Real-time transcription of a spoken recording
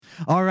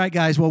All right,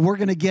 guys. Well, we're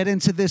going to get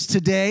into this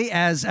today.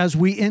 As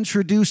we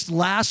introduced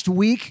last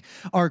week,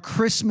 our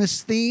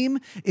Christmas theme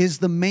is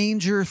the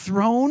manger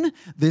throne,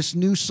 this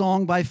new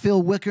song by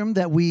Phil Wickham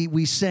that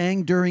we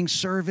sang during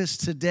service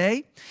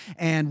today.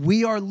 And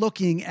we are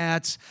looking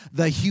at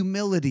the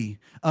humility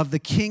of the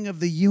King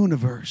of the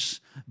universe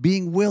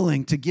being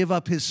willing to give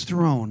up his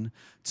throne,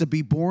 to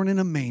be born in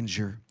a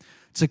manger,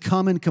 to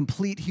come in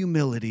complete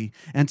humility,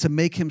 and to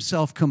make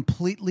himself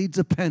completely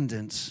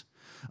dependent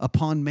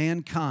upon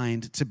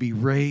mankind to be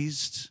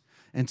raised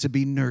and to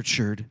be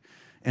nurtured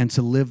and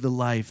to live the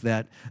life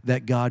that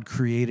God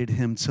created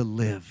him to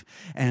live.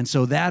 And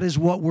so that is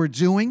what we're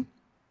doing.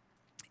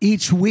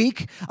 Each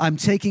week, I'm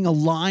taking a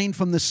line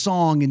from the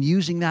song and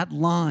using that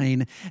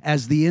line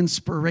as the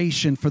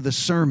inspiration for the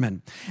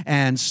sermon.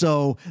 And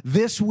so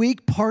this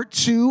week, part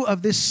 2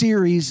 of this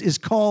series is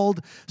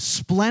called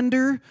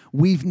Splendor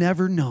We've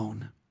Never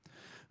Known.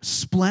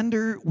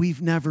 Splendor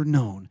we've never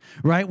known,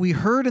 right? We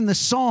heard in the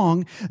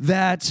song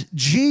that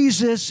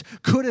Jesus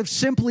could have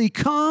simply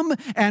come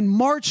and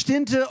marched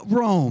into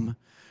Rome,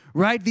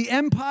 right? The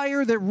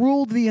empire that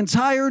ruled the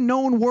entire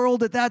known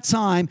world at that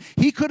time,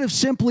 he could have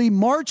simply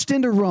marched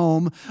into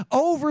Rome,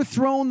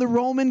 overthrown the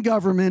Roman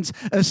government,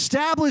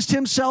 established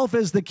himself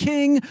as the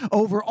king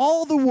over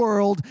all the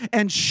world,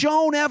 and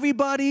shown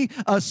everybody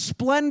a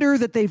splendor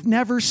that they've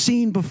never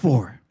seen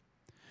before.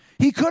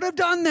 He could have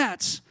done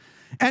that.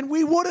 And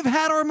we would have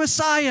had our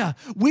Messiah.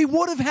 We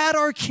would have had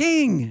our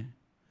King.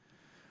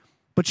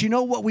 But you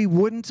know what we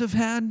wouldn't have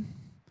had?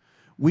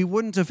 We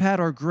wouldn't have had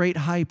our great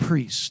high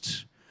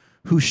priest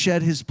who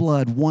shed his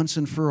blood once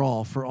and for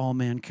all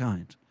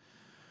mankind.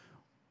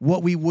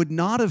 What we would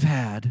not have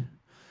had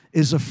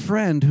is a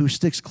friend who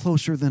sticks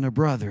closer than a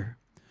brother,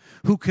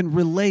 who can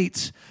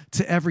relate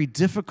to every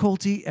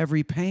difficulty,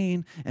 every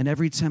pain, and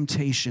every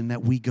temptation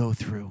that we go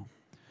through.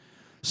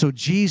 So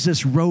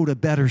Jesus wrote a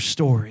better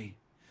story.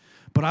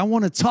 But I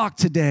want to talk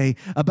today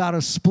about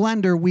a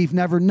splendor we've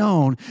never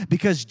known,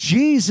 because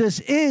Jesus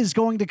is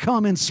going to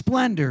come in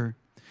splendor.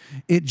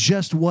 It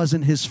just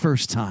wasn't his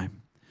first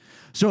time.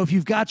 So if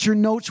you've got your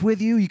notes with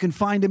you, you can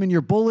find them in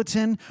your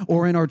bulletin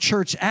or in our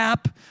church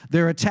app.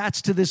 They're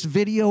attached to this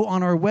video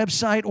on our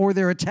website, or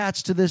they're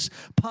attached to this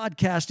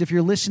podcast if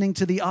you're listening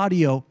to the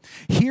audio.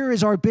 Here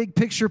is our big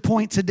picture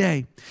point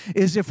today,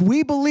 is if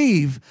we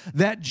believe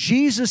that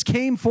Jesus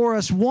came for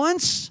us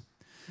once,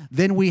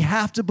 then we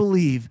have to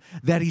believe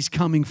that he's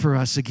coming for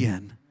us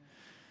again.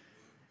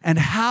 And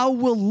how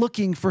will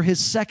looking for his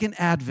second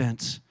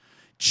advent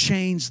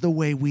change the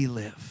way we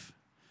live?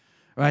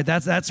 All right,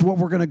 that's what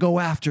we're going to go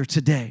after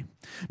today.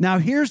 Now,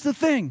 here's the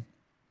thing.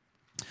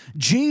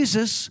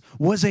 Jesus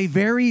was a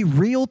very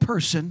real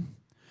person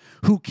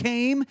who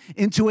came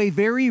into a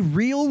very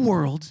real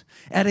world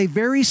at a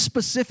very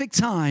specific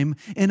time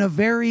in a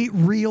very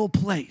real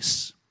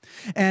place.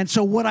 And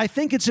so what I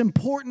think it's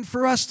important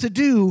for us to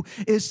do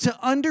is to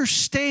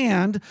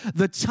understand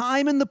the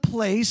time and the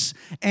place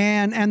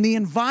and the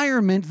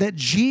environment that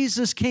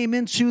Jesus came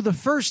into the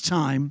first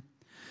time,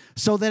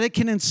 so that it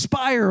can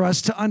inspire us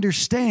to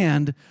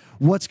understand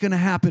what's going to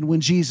happen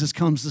when Jesus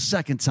comes the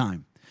second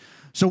time.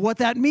 So what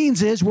that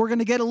means is we're going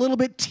to get a little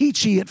bit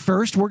teachy at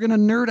first. We're going to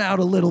nerd out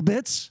a little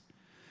bit.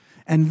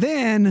 And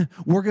then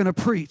we're going to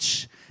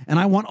preach. And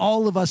I want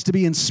all of us to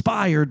be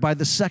inspired by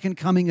the second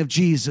coming of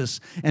Jesus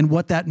and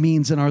what that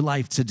means in our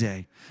life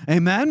today.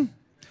 Amen?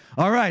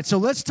 All right, so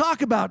let's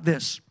talk about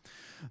this.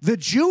 The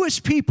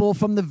Jewish people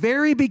from the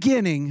very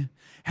beginning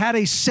had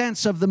a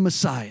sense of the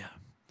Messiah,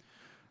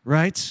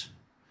 right?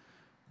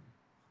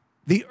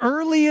 The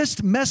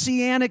earliest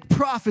messianic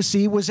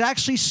prophecy was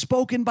actually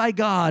spoken by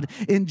God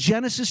in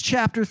Genesis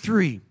chapter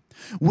 3,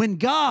 when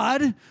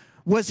God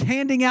was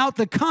handing out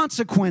the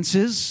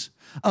consequences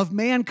of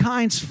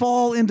mankind's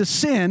fall into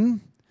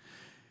sin.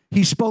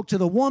 He spoke to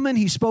the woman,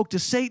 he spoke to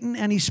Satan,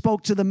 and he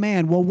spoke to the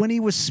man. Well, when he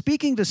was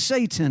speaking to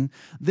Satan,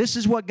 this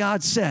is what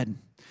God said.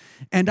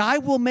 And I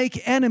will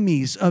make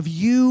enemies of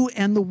you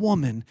and the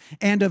woman,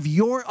 and of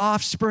your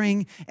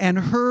offspring and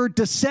her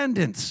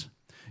descendants.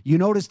 You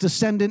notice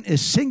descendant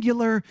is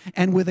singular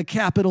and with a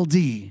capital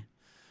D.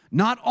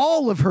 Not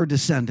all of her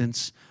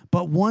descendants,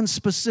 but one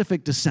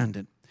specific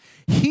descendant.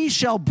 He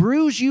shall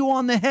bruise you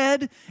on the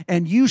head,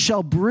 and you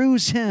shall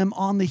bruise him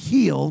on the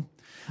heel.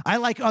 I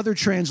like other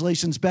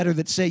translations better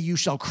that say you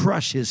shall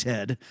crush his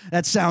head.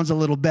 That sounds a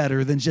little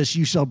better than just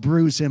you shall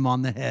bruise him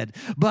on the head.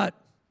 But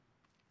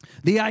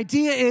the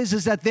idea is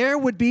that there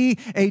would be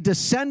a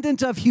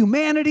descendant of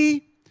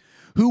humanity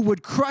who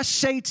would crush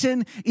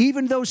Satan,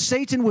 even though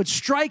Satan would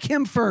strike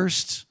him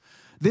first.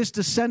 This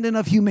descendant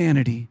of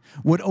humanity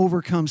would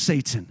overcome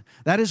Satan.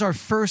 That is our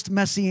first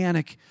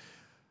messianic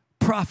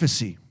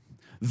prophecy.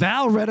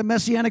 Val read a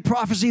messianic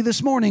prophecy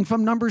this morning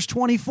from Numbers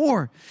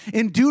 24.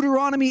 In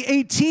Deuteronomy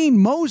 18,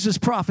 Moses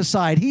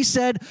prophesied. He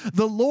said,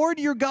 the Lord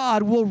your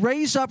God will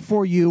raise up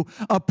for you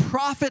a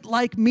prophet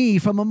like me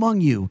from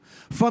among you,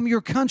 from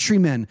your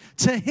countrymen.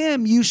 To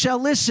him you shall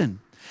listen.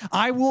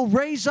 I will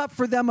raise up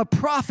for them a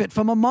prophet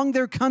from among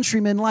their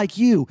countrymen like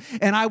you,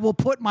 and I will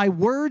put my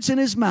words in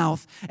his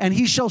mouth, and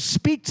he shall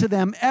speak to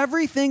them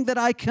everything that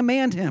I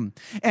command him.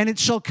 And it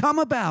shall come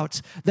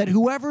about that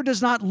whoever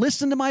does not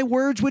listen to my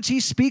words which he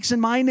speaks in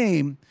my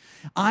name,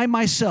 I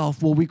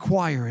myself will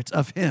require it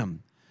of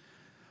him.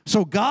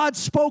 So God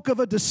spoke of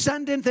a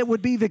descendant that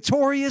would be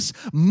victorious.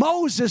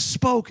 Moses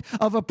spoke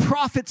of a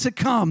prophet to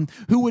come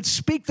who would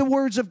speak the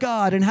words of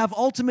God and have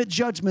ultimate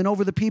judgment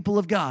over the people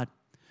of God.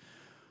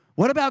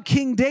 What about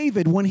King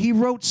David when he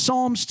wrote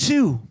Psalms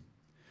 2?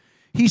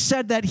 He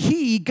said that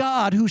he,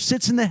 God, who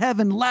sits in the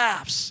heaven,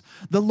 laughs.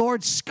 The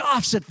Lord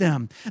scoffs at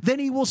them. Then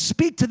he will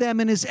speak to them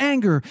in his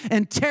anger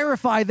and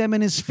terrify them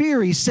in his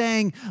fury,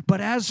 saying,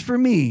 but as for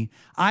me,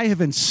 I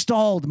have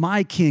installed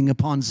my king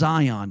upon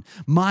Zion,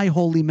 my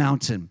holy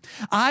mountain.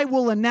 I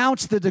will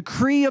announce the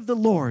decree of the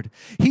Lord.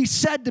 He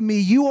said to me,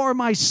 you are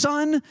my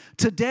son.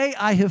 Today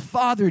I have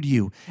fathered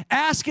you.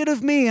 Ask it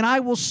of me, and I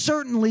will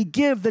certainly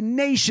give the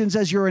nations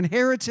as your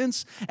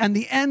inheritance and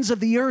the ends of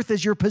the earth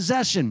as your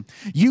possession.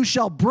 You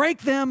shall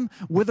break them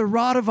with a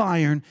rod of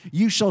iron.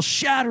 You shall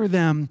shatter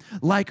them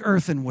like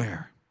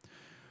earthenware.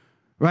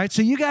 Right?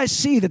 So you guys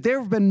see that there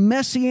have been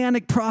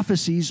messianic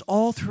prophecies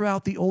all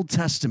throughout the Old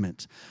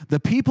Testament. The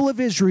people of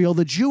Israel,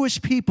 the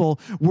Jewish people,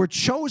 were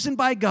chosen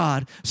by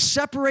God,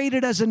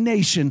 separated as a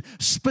nation,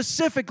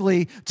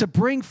 specifically to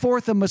bring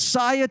forth a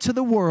Messiah to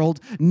the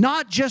world,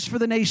 not just for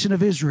the nation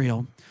of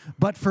Israel,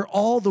 but for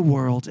all the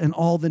world and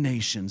all the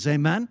nations.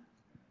 Amen?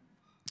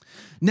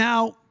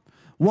 Now,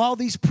 while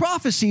these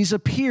prophecies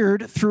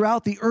appeared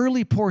throughout the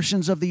early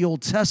portions of the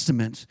Old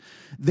Testament,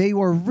 they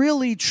were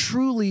really,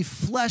 truly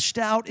fleshed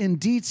out in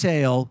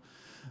detail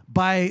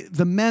by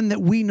the men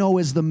that we know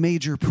as the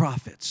major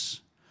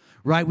prophets,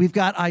 right? We've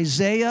got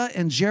Isaiah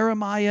and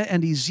Jeremiah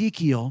and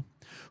Ezekiel,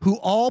 who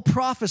all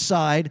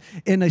prophesied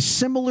in a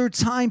similar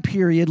time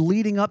period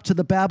leading up to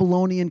the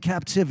Babylonian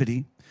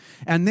captivity.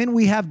 And then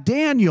we have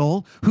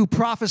Daniel, who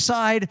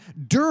prophesied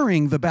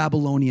during the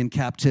Babylonian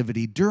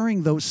captivity,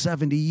 during those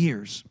 70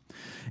 years.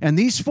 And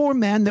these four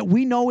men that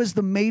we know as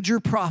the major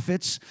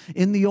prophets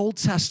in the Old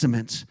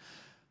Testament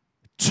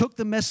took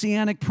the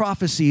messianic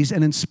prophecies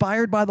and,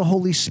 inspired by the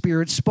Holy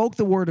Spirit, spoke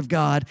the word of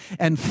God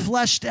and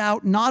fleshed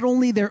out not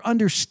only their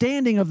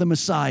understanding of the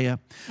Messiah,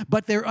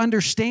 but their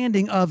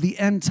understanding of the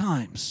end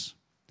times.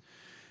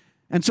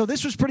 And so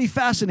this was pretty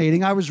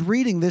fascinating. I was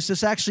reading this.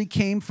 This actually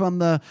came from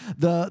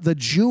the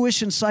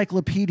Jewish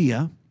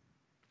encyclopedia.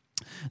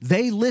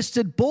 They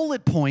listed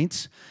bullet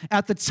points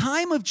at the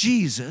time of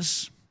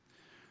Jesus,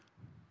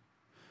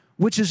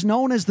 which is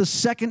known as the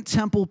Second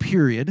Temple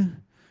period.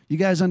 You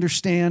guys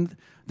understand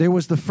there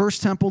was the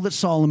first temple that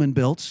Solomon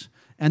built,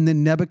 and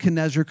then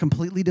Nebuchadnezzar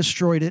completely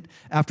destroyed it.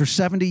 After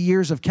 70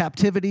 years of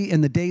captivity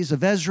in the days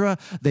of Ezra,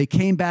 they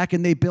came back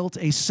and they built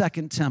a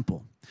second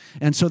temple.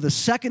 And so the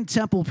Second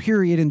Temple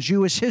period in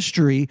Jewish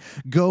history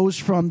goes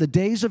from the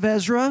days of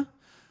Ezra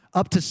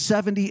up to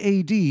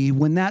 70 AD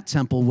when that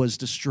temple was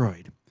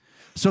destroyed.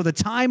 So the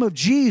time of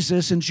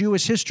Jesus in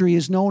Jewish history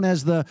is known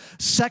as the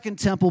Second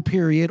Temple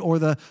period or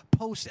the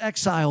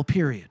post-exile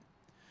period.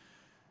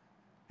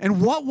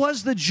 And what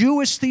was the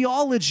Jewish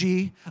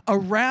theology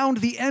around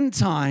the end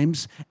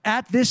times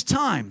at this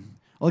time?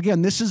 Well,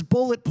 again, this is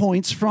bullet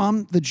points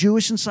from the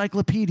Jewish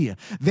encyclopedia.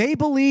 They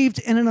believed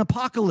in an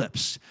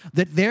apocalypse,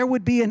 that there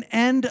would be an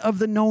end of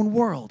the known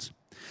world.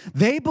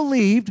 They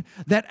believed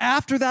that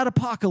after that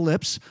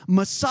apocalypse,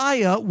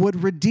 Messiah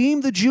would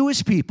redeem the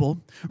Jewish people,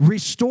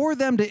 restore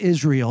them to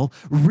Israel,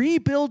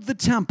 rebuild the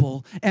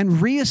temple, and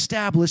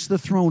reestablish the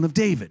throne of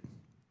David.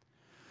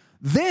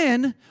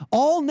 Then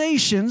all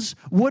nations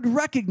would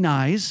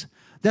recognize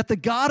that the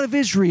God of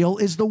Israel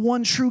is the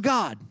one true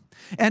God.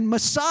 And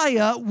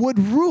Messiah would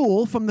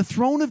rule from the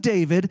throne of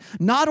David,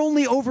 not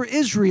only over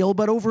Israel,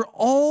 but over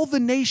all the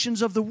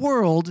nations of the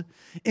world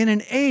in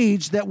an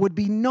age that would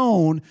be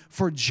known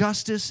for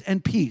justice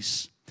and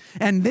peace.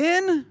 And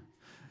then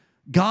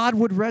God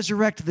would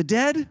resurrect the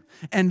dead,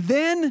 and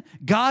then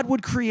God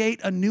would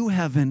create a new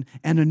heaven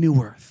and a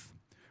new earth.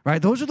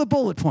 Right? Those are the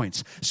bullet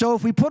points. So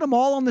if we put them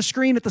all on the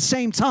screen at the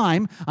same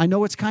time, I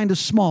know it's kind of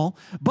small,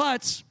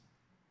 but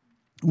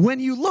when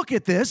you look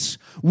at this,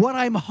 what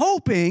I'm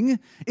hoping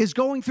is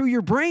going through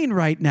your brain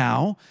right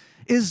now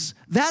is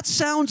that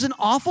sounds an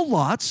awful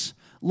lot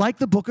like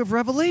the book of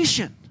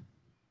Revelation.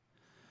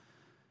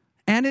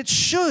 And it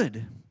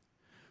should.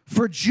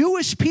 For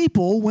Jewish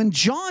people, when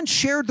John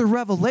shared the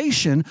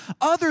revelation,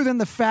 other than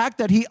the fact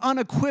that he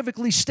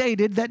unequivocally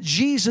stated that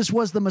Jesus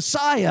was the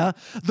Messiah,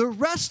 the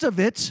rest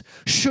of it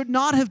should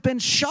not have been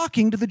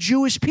shocking to the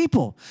Jewish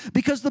people.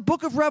 Because the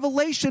book of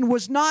Revelation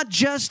was not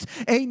just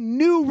a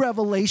new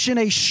revelation,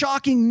 a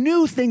shocking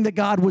new thing that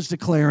God was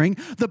declaring.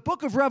 The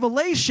book of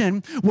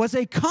Revelation was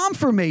a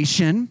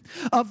confirmation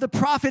of the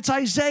prophets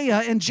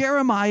Isaiah and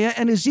Jeremiah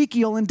and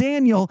Ezekiel and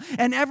Daniel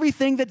and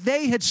everything that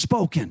they had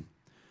spoken.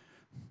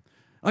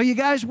 Are you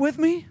guys with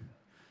me?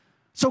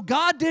 So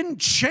God didn't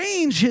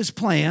change his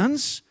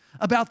plans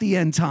about the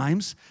end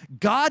times.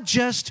 God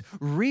just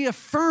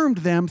reaffirmed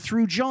them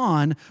through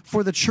John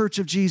for the church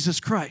of Jesus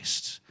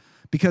Christ.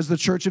 because the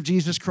Church of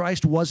Jesus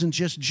Christ wasn't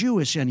just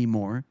Jewish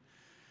anymore,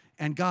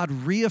 and God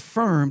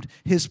reaffirmed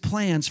his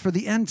plans for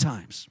the end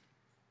times.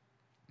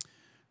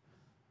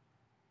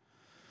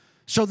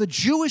 So the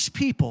Jewish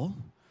people,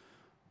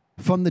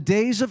 from the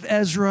days of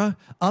Ezra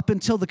up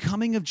until the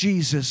coming of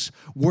Jesus,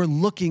 were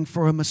looking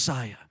for a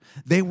Messiah.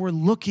 They were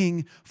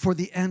looking for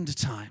the end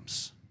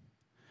times.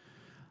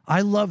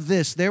 I love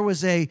this. There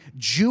was a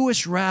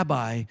Jewish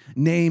rabbi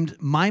named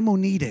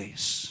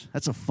Maimonides.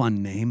 That's a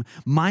fun name.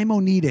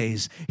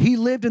 Maimonides. He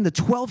lived in the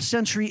 12th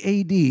century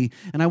AD,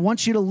 and I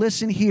want you to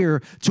listen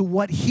here to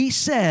what he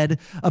said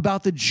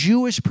about the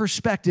Jewish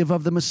perspective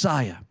of the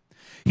Messiah.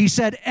 He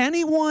said,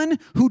 anyone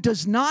who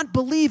does not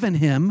believe in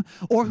him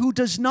or who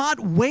does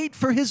not wait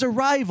for his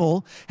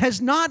arrival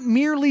has not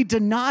merely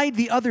denied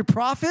the other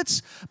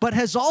prophets, but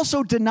has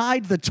also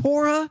denied the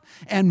Torah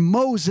and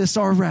Moses,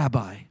 our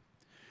rabbi.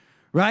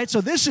 Right?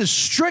 So this is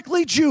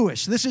strictly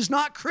Jewish. This is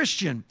not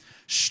Christian.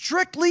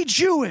 Strictly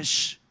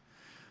Jewish.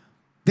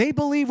 They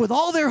believe with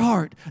all their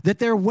heart that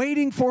they're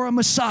waiting for a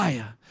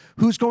Messiah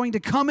who's going to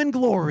come in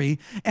glory,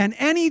 and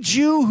any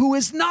Jew who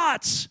is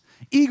not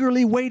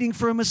eagerly waiting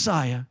for a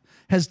Messiah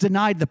has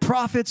denied the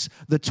prophets,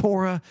 the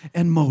Torah,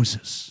 and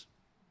Moses.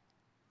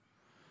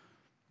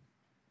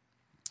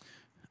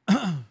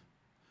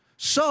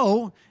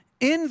 So,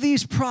 in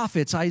these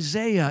prophets,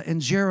 Isaiah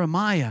and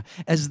Jeremiah,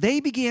 as they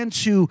began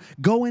to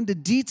go into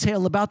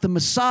detail about the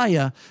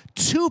Messiah,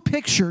 two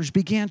pictures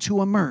began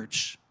to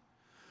emerge.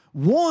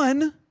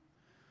 One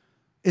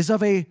is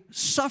of a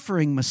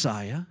suffering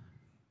Messiah,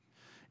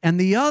 and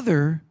the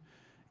other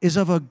is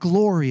of a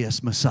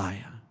glorious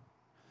Messiah.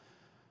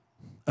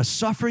 A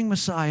suffering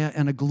Messiah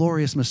and a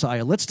glorious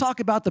Messiah. Let's talk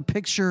about the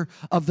picture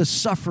of the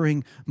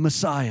suffering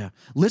Messiah.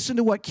 Listen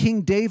to what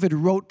King David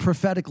wrote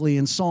prophetically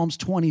in Psalms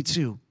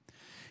 22.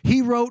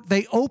 He wrote,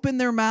 "They open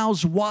their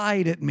mouths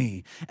wide at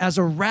me as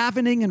a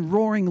ravening and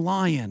roaring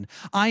lion.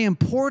 I am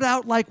poured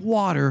out like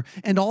water,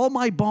 and all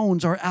my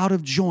bones are out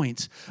of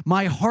joint.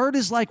 My heart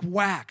is like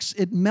wax.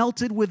 It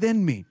melted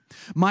within me.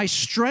 My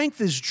strength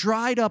is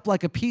dried up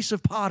like a piece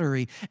of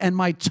pottery, and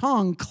my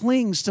tongue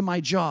clings to my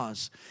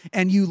jaws.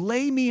 And you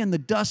lay me in the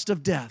dust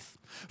of death.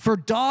 For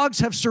dogs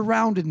have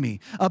surrounded me.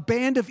 A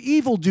band of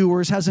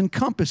evildoers has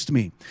encompassed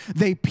me.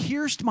 They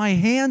pierced my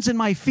hands and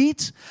my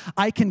feet.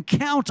 I can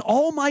count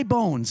all my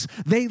bones.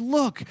 They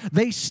look,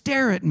 they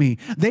stare at me.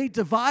 They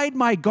divide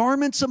my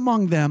garments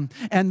among them,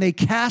 and they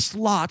cast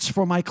lots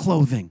for my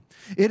clothing."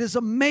 It is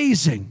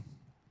amazing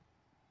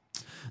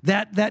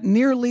that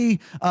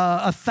nearly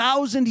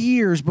 1,000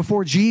 years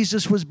before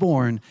Jesus was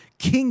born,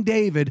 King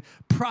David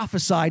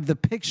prophesied the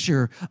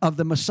picture of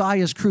the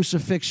Messiah's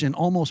crucifixion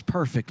almost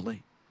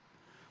perfectly.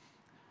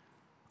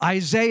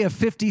 Isaiah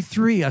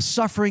 53, a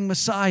suffering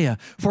Messiah,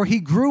 "For he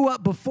grew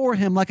up before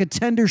him like a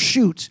tender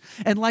shoot,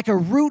 and like a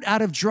root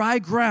out of dry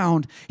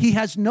ground. He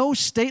has no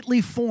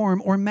stately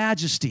form or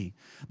majesty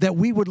that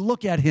we would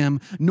look at him,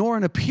 nor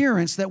an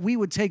appearance that we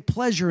would take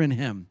pleasure in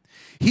him.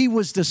 He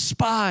was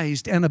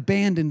despised and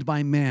abandoned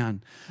by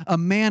man, a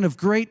man of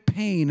great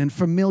pain and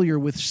familiar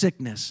with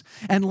sickness.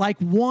 And like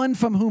one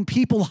from whom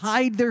people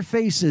hide their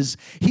faces,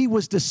 he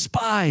was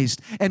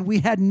despised, and we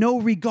had no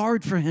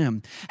regard for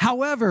him.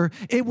 However,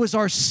 it was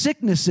our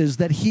sicknesses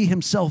that he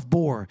himself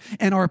bore,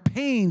 and our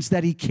pains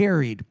that he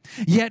carried.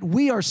 Yet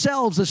we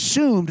ourselves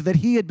assumed that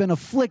he had been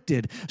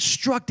afflicted,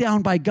 struck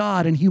down by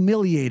God, and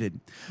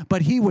humiliated.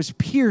 But he was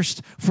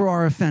pierced for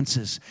our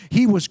offenses.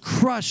 He was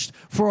crushed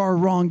for our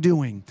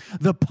wrongdoing.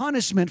 The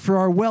punishment for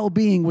our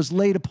well-being was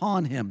laid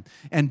upon him,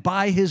 and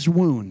by his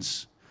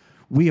wounds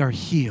we are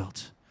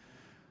healed."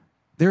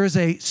 There is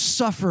a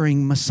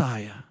suffering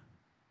Messiah.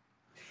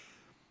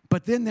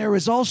 But then there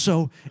is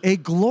also a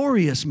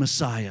glorious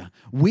Messiah.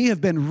 We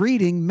have been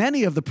reading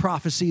many of the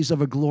prophecies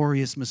of a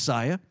glorious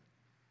Messiah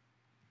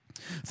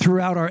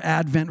throughout our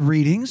Advent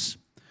readings.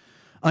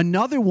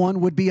 Another one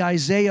would be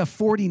Isaiah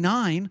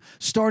 49,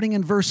 starting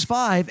in verse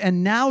 5.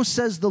 "And now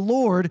says the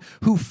Lord,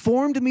 who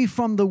formed me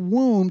from the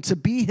womb to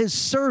be his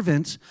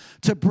servant,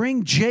 to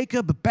bring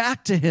Jacob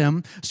back to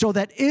him, so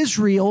that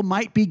Israel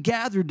might be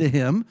gathered to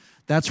him."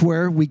 That's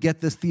where we get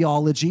this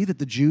theology that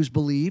the Jews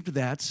believed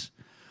that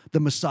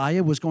the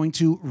Messiah was going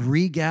to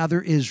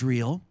regather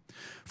Israel.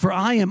 "For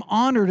I am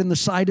honored in the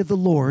sight of the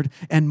Lord,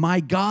 and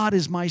my God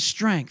is my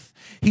strength."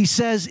 He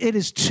says, "It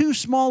is too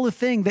small a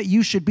thing that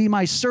you should be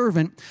my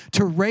servant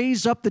to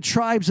raise up the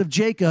tribes of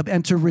Jacob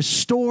and to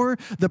restore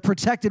the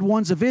protected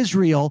ones of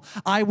Israel.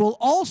 I will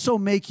also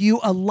make you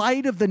a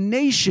light of the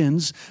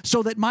nations,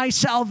 so that my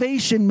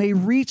salvation may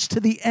reach to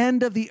the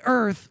end of the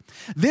earth.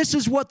 This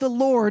is what the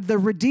Lord, the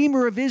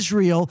Redeemer of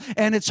Israel,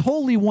 and its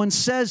Holy One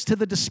says to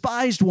the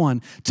despised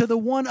one, to the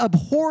one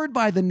abhorred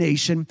by the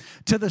nation,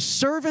 to the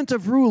servant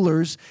of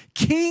rulers: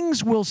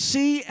 kings will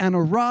see and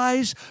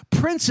arise,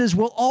 princes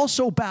will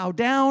also bow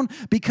down,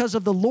 because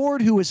of the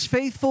Lord who is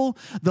faithful,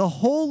 the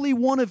Holy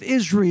One of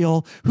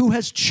Israel who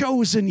has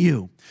chosen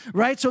you."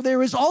 Right? So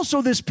there is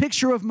also this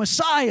picture of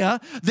Messiah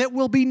that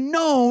will be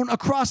known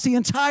across the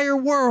entire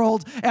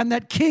world, and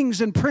that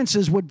kings and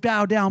princes would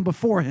bow down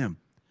before him.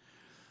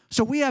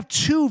 So we have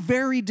two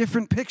very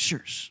different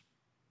pictures.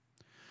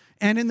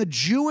 And in the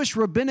Jewish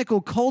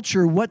rabbinical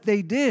culture, what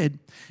they did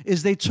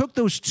is they took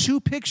those two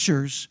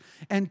pictures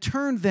and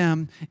turned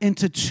them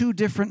into two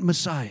different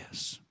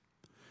messiahs.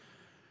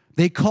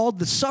 They called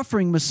the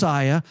suffering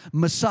Messiah,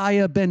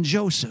 Messiah ben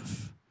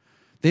Joseph.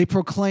 They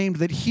proclaimed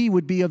that he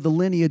would be of the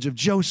lineage of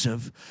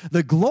Joseph.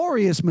 The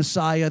glorious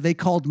Messiah they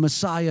called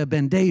Messiah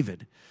ben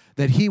David,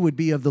 that he would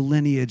be of the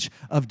lineage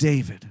of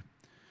David.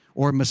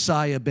 Or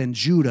Messiah ben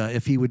Judah,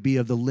 if he would be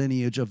of the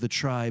lineage of the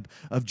tribe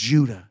of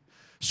Judah.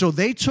 So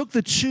they took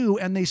the two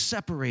and they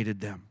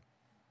separated them.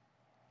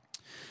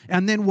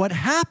 And then what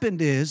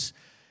happened is,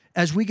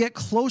 as we get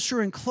closer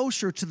and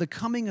closer to the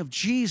coming of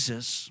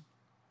Jesus,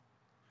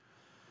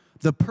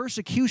 the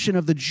persecution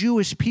of the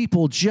Jewish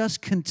people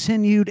just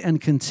continued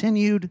and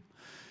continued.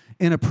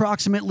 In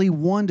approximately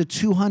 1 to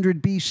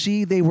 200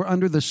 BC, they were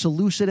under the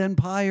Seleucid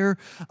Empire,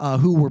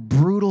 who were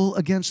brutal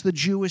against the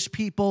Jewish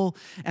people.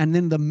 And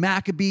then the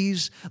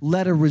Maccabees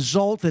led a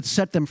result that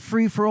set them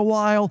free for a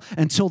while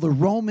until the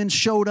Romans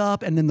showed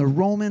up, and then the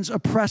Romans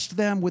oppressed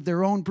them with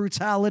their own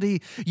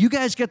brutality. You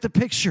guys get the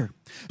picture.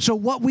 So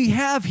what we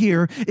have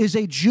here is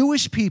a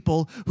Jewish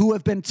people who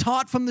have been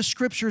taught from the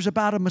scriptures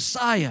about a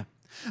Messiah.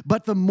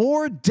 But the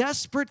more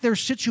desperate their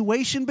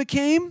situation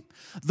became,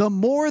 the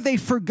more they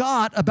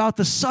forgot about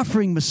the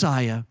suffering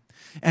Messiah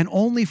and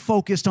only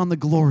focused on the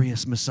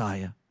glorious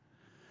Messiah.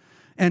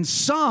 And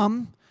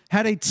some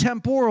had a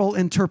temporal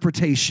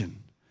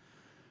interpretation,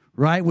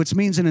 right? Which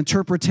means an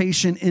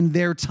interpretation in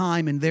their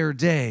time, in their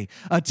day.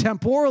 A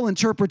temporal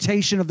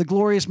interpretation of the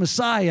glorious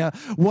Messiah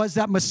was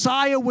that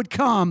Messiah would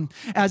come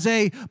as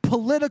a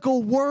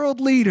political world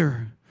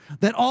leader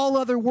that all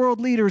other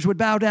world leaders would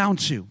bow down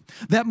to.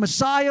 That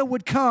Messiah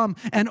would come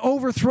and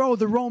overthrow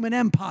the Roman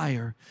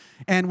Empire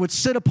and would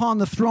sit upon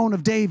the throne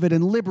of David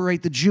and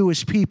liberate the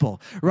Jewish people,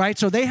 right?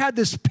 So they had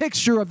this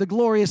picture of the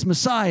glorious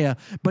Messiah,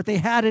 but they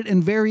had it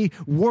in very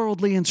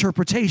worldly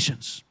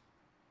interpretations.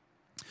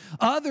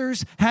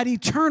 Others had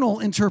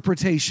eternal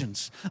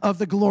interpretations of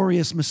the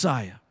glorious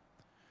Messiah.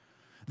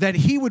 That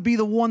he would be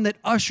the one that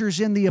ushers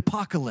in the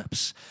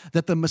apocalypse,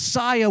 that the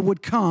Messiah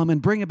would come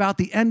and bring about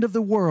the end of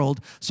the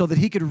world so that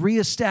he could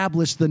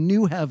reestablish the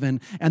new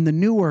heaven and the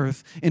new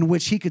earth in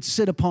which he could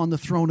sit upon the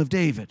throne of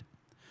David.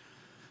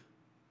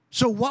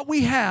 So what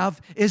we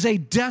have is a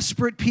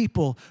desperate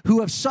people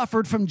who have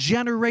suffered from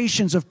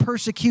generations of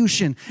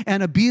persecution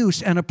and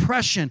abuse and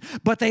oppression,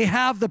 but they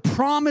have the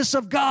promise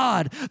of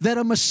God that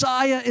a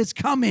Messiah is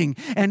coming,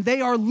 and they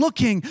are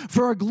looking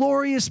for a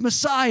glorious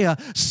Messiah.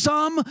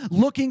 Some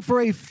looking for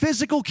a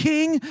physical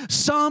king,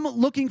 some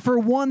looking for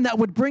one that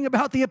would bring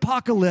about the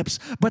apocalypse,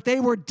 but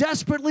they were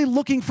desperately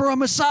looking for a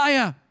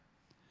Messiah.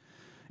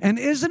 And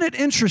isn't it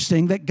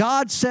interesting that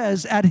God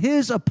says at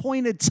his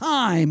appointed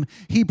time,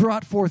 he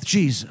brought forth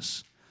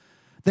Jesus?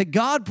 That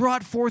God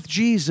brought forth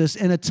Jesus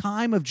in a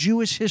time of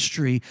Jewish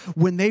history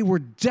when they were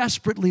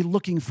desperately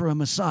looking for a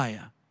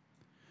Messiah.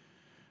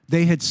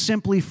 They had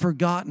simply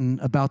forgotten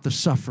about the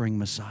suffering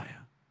Messiah.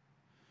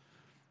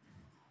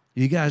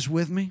 You guys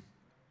with me?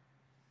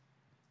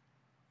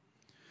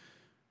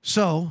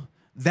 So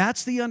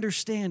that's the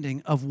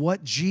understanding of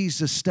what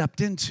Jesus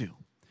stepped into.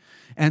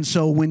 And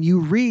so when you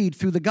read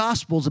through the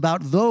Gospels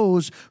about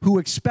those who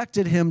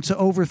expected him to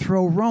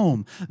overthrow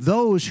Rome,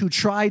 those who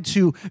tried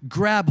to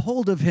grab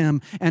hold of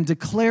him and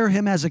declare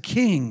him as a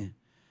king,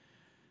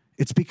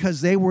 it's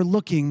because they were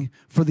looking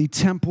for the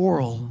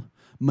temporal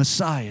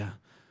Messiah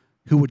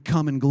who would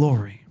come in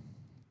glory.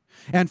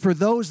 And for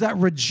those that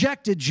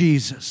rejected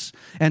Jesus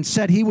and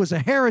said he was a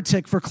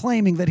heretic for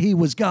claiming that he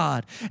was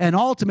God and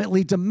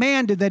ultimately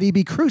demanded that he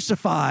be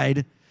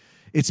crucified,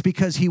 it's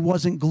because he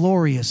wasn't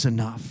glorious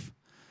enough.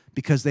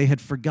 Because they had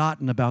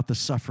forgotten about the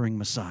suffering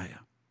Messiah.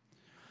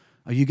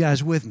 Are you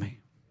guys with me?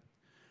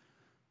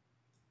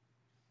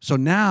 So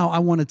now I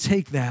want to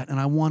take that and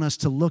I want us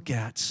to look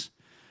at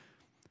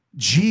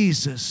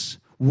Jesus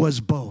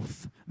was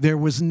both. There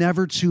was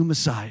never two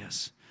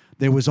Messiahs.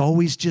 There was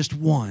always just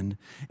one,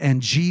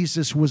 and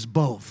Jesus was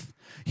both.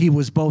 He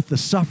was both the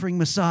suffering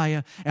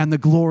Messiah and the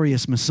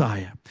glorious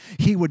Messiah.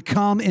 He would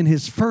come in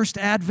his first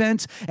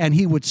advent and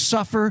he would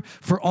suffer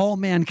for all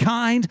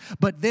mankind.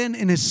 But then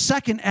in his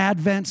second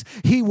advent,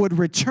 he would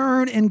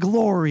return in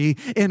glory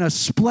in a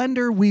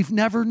splendor we've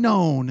never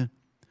known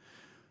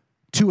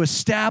to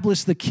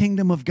establish the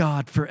kingdom of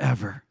God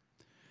forever.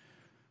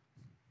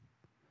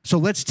 So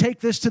let's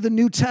take this to the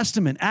New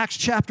Testament, Acts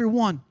chapter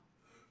 1.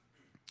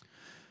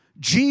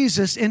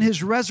 Jesus in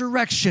his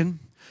resurrection,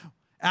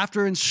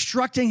 after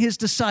instructing his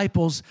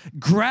disciples,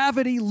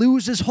 gravity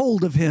loses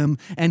hold of him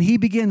and he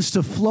begins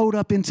to float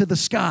up into the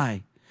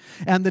sky.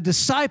 And the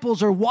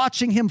disciples are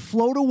watching him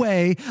float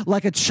away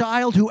like a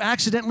child who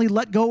accidentally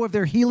let go of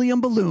their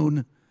helium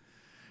balloon.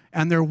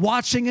 And they're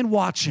watching and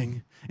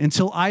watching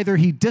until either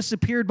he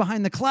disappeared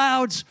behind the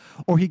clouds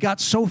or he got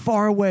so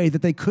far away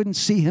that they couldn't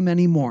see him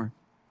anymore.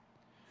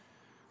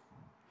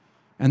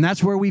 And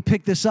that's where we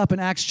pick this up in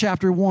Acts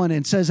chapter 1.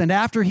 It says, and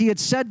after he had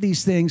said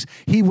these things,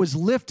 he was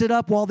lifted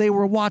up while they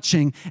were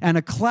watching, and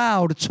a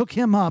cloud took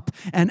him up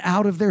and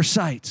out of their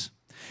sight.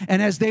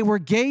 And as they were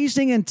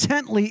gazing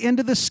intently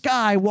into the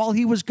sky while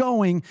he was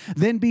going,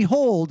 then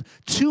behold,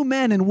 two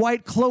men in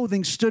white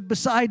clothing stood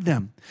beside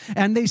them.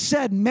 And they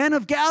said, Men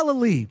of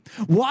Galilee,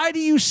 why do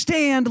you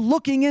stand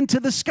looking into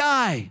the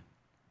sky?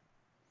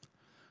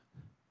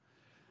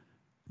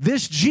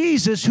 This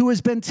Jesus who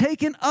has been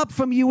taken up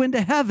from you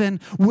into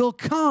heaven will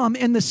come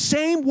in the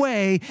same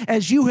way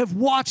as you have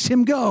watched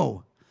him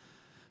go.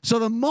 So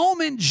the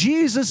moment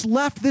Jesus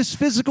left this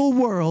physical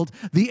world,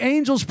 the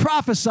angels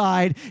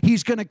prophesied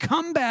he's going to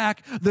come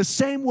back the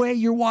same way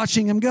you're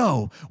watching him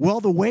go.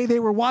 Well, the way they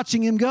were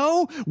watching him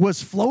go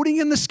was floating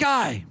in the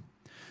sky.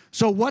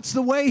 So what's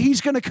the way he's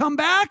going to come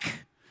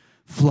back?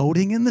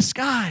 Floating in the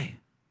sky.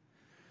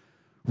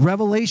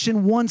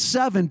 Revelation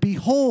 1:7,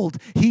 behold,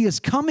 he is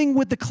coming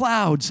with the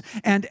clouds,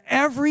 and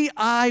every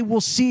eye will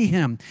see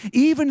him,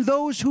 even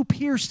those who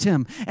pierced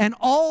him, and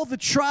all the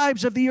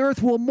tribes of the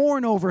earth will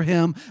mourn over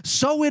him.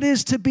 So it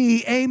is to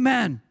be.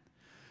 Amen.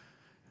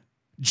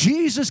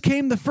 Jesus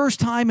came the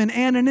first time in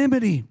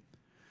anonymity.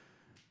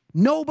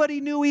 Nobody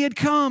knew he had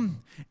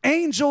come.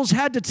 Angels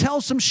had to tell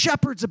some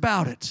shepherds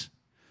about it.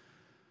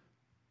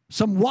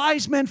 Some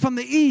wise men from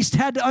the east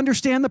had to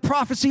understand the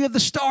prophecy of the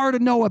star to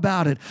know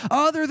about it.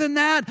 Other than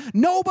that,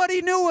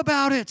 nobody knew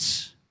about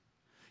it.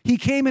 He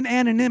came in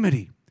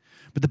anonymity.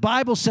 But the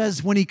Bible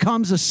says when he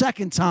comes a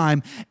second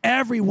time,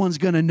 everyone's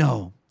going to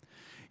know.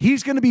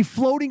 He's going to be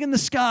floating in the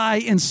sky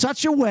in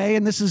such a way,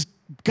 and this is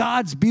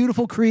God's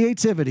beautiful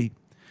creativity,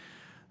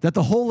 that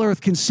the whole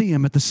earth can see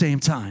him at the same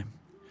time,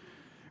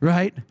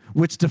 right?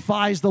 Which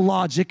defies the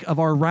logic of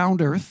our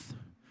round earth.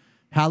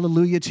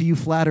 Hallelujah to you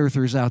flat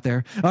earthers out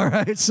there. All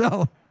right,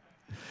 so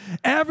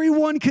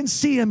everyone can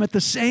see him at the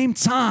same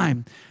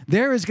time.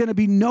 There is going to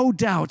be no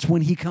doubt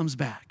when he comes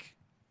back.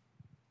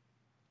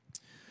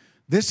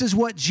 This is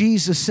what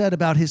Jesus said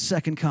about his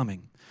second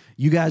coming.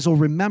 You guys will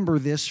remember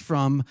this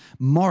from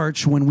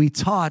March when we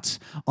taught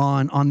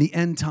on the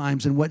end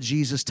times and what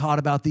Jesus taught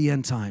about the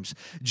end times.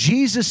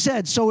 Jesus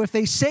said, so if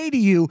they say to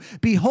you,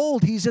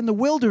 behold, he's in the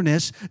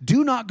wilderness,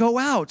 do not go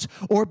out.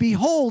 Or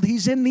behold,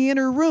 he's in the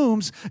inner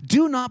rooms,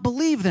 do not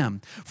believe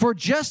them. For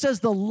just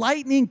as the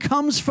lightning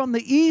comes from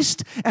the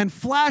east and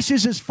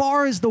flashes as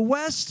far as the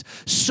west,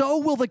 so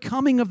will the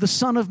coming of the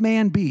Son of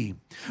Man be.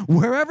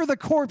 Wherever the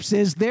corpse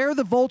is, there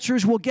the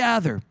vultures will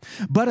gather.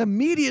 But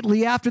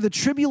immediately after the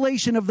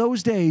tribulation of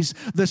those days,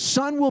 the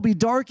sun will be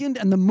darkened,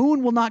 and the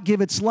moon will not give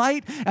its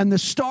light, and the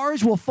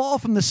stars will fall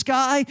from the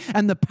sky,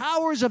 and the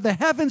powers of the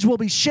heavens will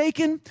be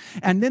shaken.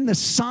 And then the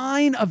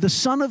sign of the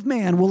Son of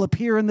Man will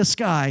appear in the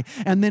sky.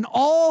 And then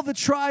all the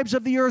tribes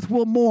of the earth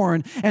will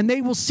mourn, and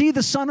they will see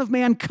the Son of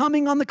Man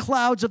coming on the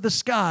clouds of the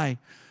sky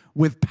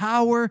with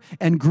power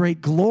and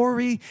great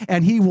glory,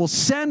 and he will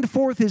send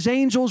forth his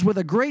angels with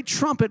a great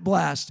trumpet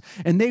blast,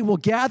 and they will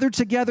gather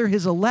together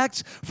his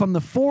elect from the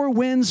four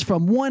winds,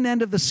 from one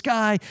end of the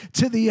sky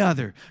to the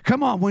other.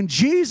 Come on, when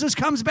Jesus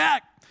comes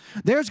back,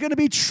 there's going to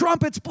be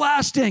trumpets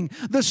blasting.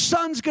 The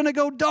sun's going to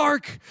go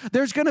dark.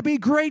 There's going to be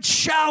great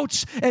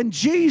shouts, and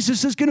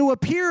Jesus is going to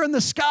appear in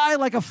the sky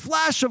like a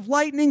flash of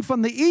lightning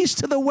from the east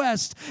to the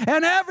west,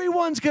 and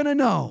everyone's going to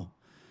know.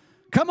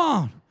 Come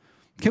on,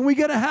 can we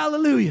get a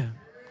hallelujah?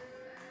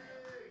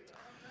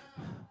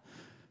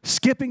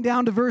 Skipping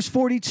down to verse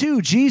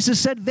 42, Jesus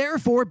said,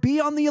 therefore, be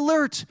on the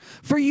alert,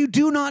 for you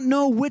do not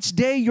know which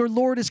day your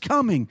Lord is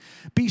coming.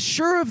 Be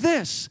sure of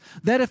this,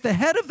 that if the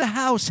head of the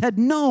house had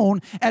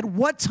known at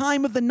what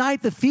time of the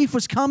night the thief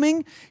was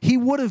coming, he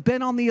would have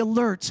been on the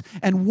alert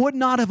and would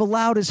not have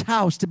allowed his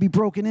house to be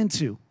broken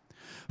into.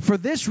 For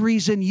this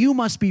reason, you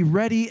must be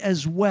ready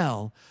as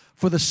well,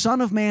 for the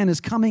Son of Man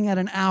is coming at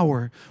an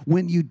hour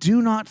when you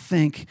do not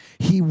think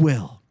he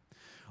will.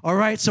 All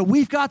right, so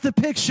we've got the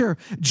picture.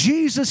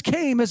 Jesus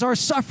came as our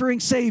suffering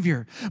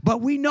Savior,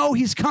 but we know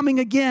he's coming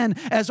again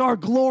as our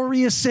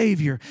glorious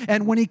Savior.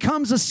 And when he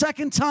comes a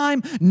second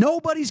time,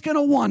 nobody's going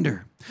to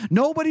wonder.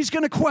 Nobody's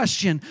going to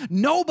question.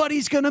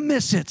 Nobody's going to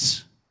miss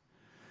it.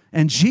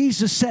 And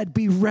Jesus said,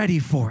 be ready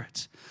for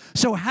it.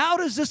 So how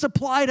does this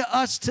apply to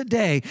us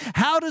today?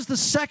 How does the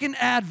second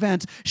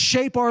advent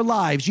shape our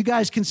lives? You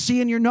guys can see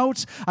in your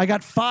notes, I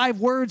got 5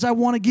 words I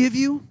want to give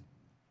you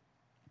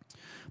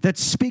that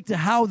speak to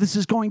how this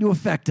is going to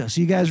affect us.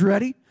 You guys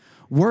ready?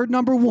 Word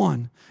number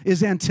 1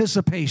 is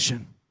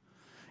anticipation.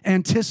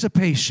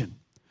 Anticipation.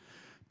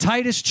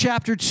 Titus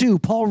chapter 2,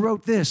 Paul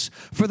wrote this,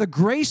 for the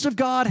grace of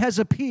God has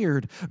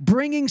appeared,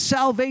 bringing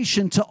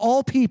salvation to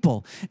all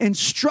people,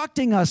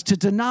 instructing us to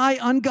deny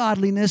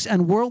ungodliness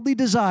and worldly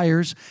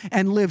desires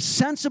and live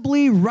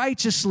sensibly,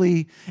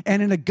 righteously,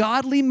 and in a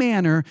godly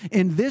manner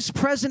in this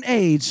present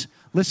age.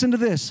 Listen to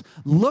this,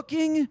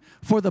 looking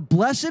for the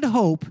blessed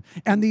hope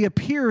and the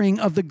appearing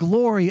of the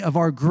glory of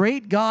our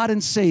great God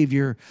and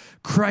Savior,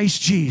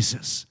 Christ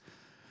Jesus.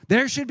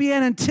 There should be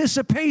an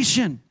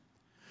anticipation.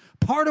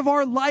 Part of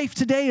our life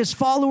today as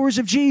followers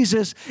of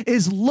Jesus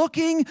is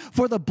looking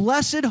for the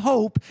blessed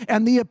hope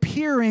and the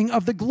appearing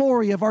of the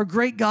glory of our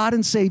great God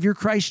and Savior,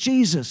 Christ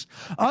Jesus.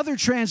 Other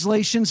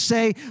translations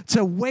say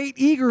to wait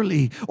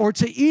eagerly or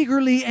to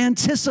eagerly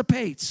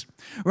anticipate,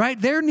 right?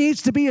 There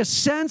needs to be a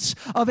sense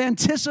of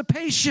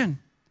anticipation.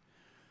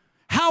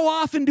 How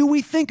often do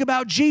we think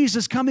about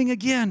Jesus coming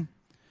again?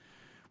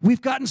 We've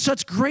gotten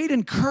such great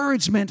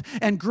encouragement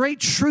and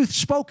great truth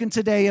spoken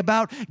today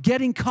about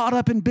getting caught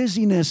up in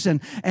busyness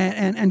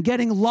and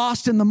getting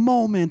lost in the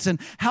moment and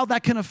how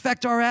that can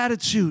affect our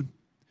attitude.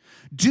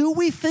 Do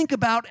we think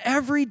about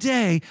every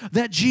day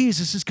that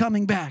Jesus is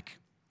coming back?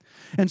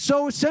 And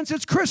so since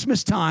it's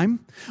Christmas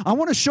time, I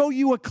want to show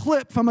you a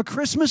clip from a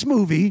Christmas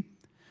movie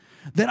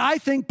that I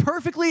think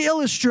perfectly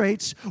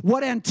illustrates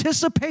what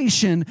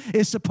anticipation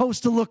is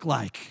supposed to look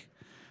like.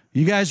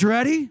 You guys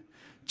ready?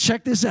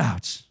 Check this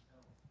out.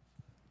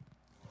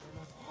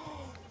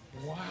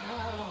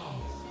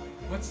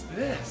 What's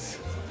this?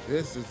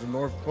 This is the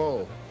North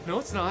Pole. No,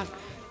 it's not.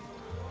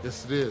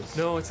 Yes, it is.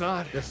 No, it's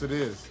not. Yes, it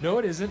is. No,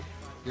 it isn't.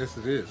 Yes,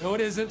 it is. No,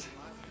 it isn't.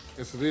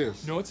 Yes, it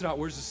is. No, it's not.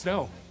 Where's the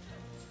snow?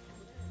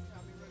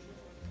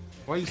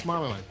 Why are you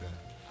smiling like that?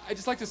 I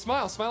just like to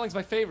smile. Smiling's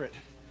my favorite.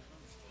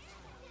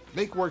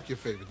 Make work your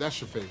favorite.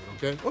 That's your favorite,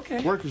 okay?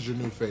 Okay. Work is your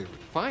new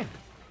favorite. Fine.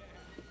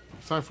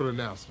 It's time for the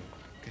announcement.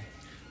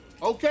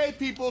 Okay,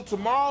 people,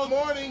 tomorrow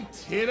morning,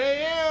 10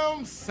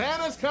 a.m.,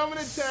 Santa's coming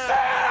to town.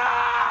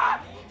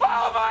 Santa!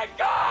 Oh, my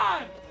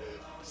God!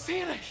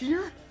 Santa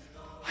here?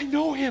 I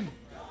know him.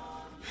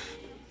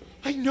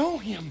 I know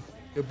him.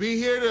 He'll be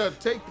here to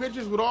take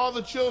pictures with all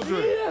the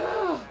children.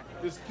 Yeah.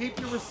 Just keep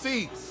your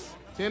receipts.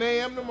 10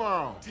 a.m.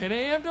 tomorrow. 10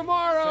 a.m.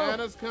 tomorrow.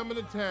 Santa's coming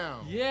to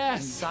town. Yes.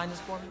 Can you sign this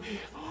for me?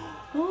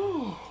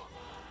 Oh,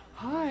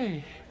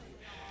 hi.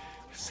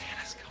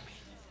 Santa's coming.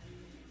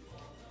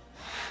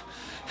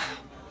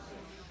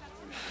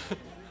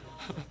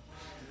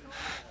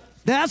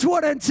 That's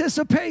what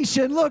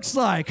anticipation looks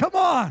like. Come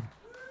on.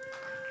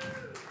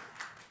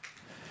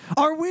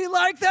 Are we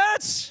like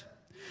that?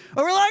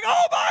 Are we like,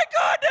 oh my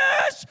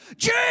goodness,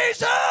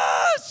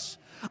 Jesus,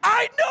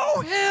 I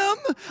know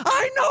him.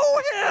 I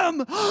know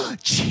him.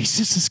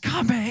 Jesus is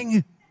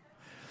coming.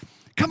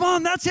 Come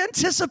on, that's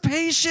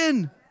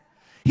anticipation.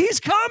 He's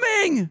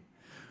coming.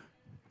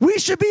 We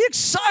should be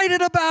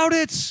excited about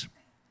it.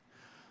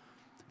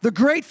 The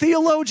great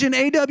theologian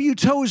A.W.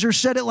 Tozer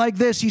said it like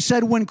this. He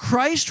said, when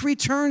Christ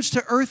returns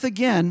to earth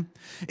again,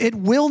 it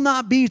will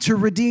not be to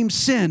redeem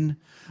sin,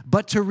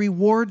 but to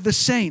reward the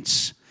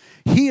saints.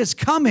 He is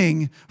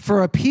coming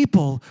for a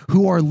people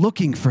who are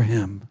looking for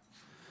him.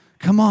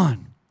 Come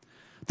on.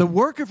 The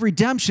work of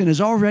redemption has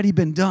already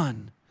been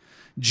done.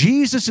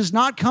 Jesus is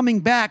not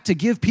coming back to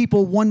give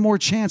people one more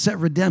chance at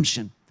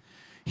redemption.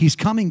 He's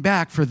coming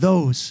back for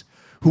those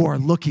who are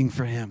looking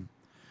for him.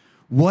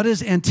 What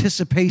does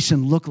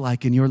anticipation look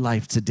like in your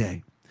life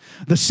today?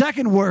 The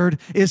second word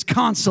is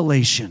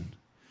consolation.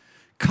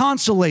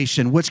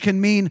 Consolation, which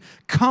can mean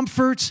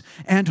comfort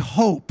and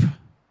hope,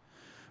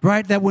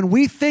 right? That when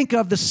we think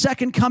of the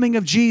second coming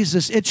of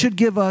Jesus, it should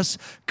give us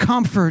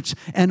comfort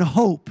and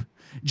hope.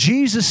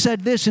 Jesus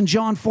said this in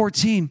John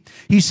 14.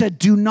 He said,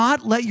 do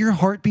not let your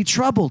heart be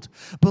troubled.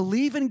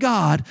 Believe in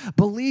God,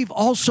 believe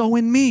also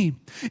in me.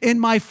 In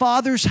my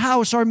Father's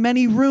house are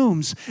many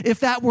rooms. If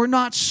that were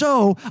not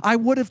so, I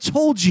would have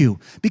told you,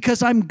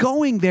 because I'm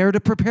going there to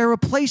prepare a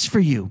place for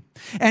you.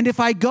 And if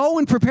I go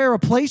and prepare a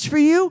place for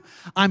you,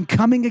 I'm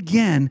coming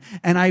again,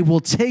 and I will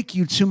take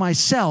you to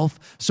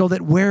myself, so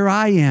that where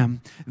I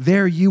am,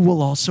 there you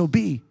will also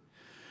be.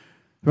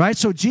 Right?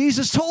 So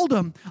Jesus told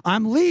him,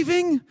 I'm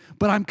leaving,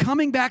 but I'm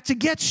coming back to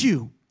get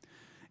you.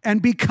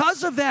 And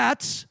because of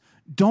that,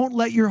 don't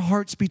let your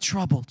hearts be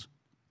troubled.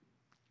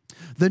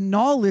 The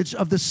knowledge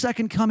of the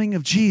second coming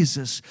of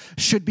Jesus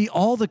should be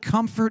all the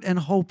comfort and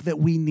hope that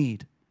we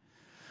need.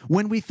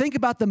 When we think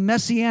about the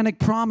messianic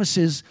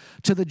promises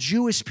to the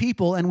Jewish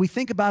people, and we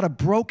think about a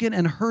broken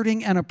and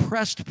hurting and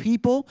oppressed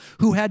people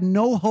who had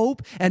no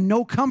hope and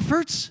no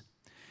comforts,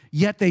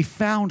 yet they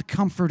found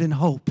comfort and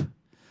hope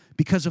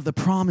because of the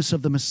promise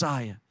of the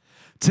Messiah.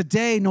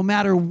 Today, no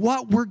matter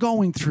what we're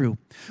going through,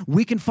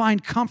 we can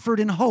find comfort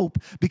and hope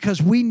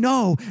because we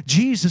know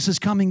Jesus is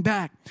coming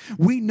back.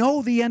 We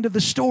know the end of the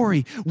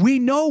story. We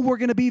know we're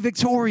going to be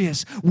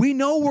victorious. We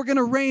know we're going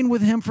to reign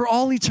with him for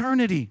all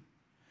eternity.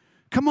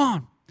 Come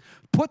on.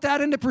 Put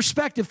that into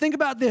perspective. Think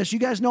about this. You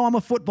guys know I'm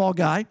a football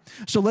guy,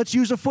 so let's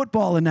use a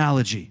football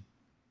analogy.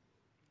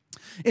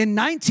 In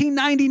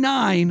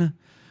 1999,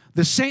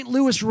 the St.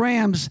 Louis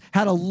Rams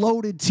had a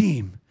loaded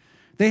team.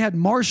 They had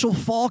Marshall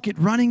Faulk at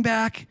running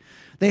back.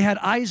 They had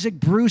Isaac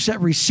Bruce at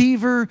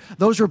receiver.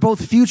 Those were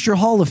both future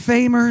Hall of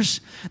Famers.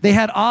 They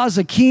had Oz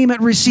Akeem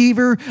at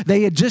receiver.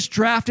 They had just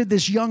drafted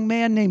this young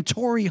man named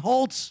Torrey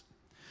Holtz.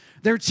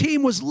 Their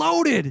team was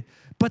loaded,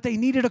 but they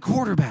needed a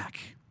quarterback.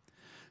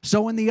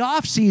 So in the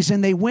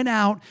offseason, they went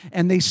out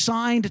and they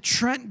signed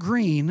Trent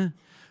Green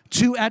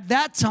to, at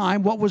that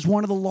time, what was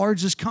one of the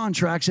largest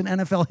contracts in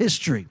NFL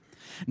history.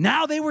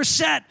 Now they were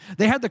set.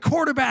 They had the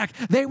quarterback.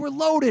 They were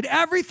loaded.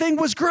 Everything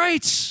was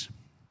great.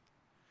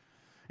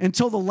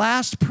 until the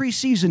last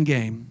preseason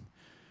game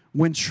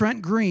when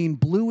Trent Green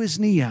blew his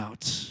knee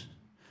out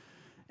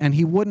and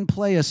he wouldn't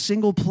play a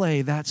single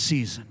play that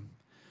season.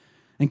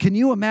 And can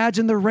you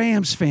imagine the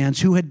Rams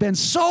fans who had been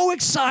so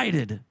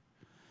excited,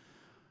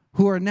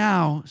 who are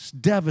now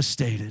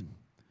devastated?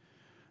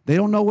 They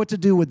don't know what to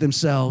do with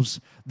themselves.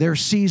 Their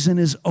season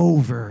is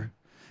over.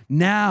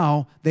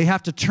 Now they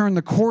have to turn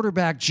the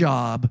quarterback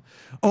job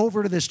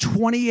over to this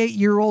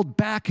 28-year-old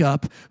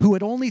backup who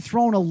had only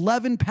thrown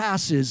 11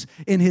 passes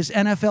in his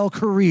NFL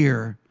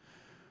career,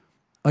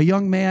 a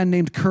young man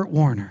named Kurt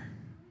Warner.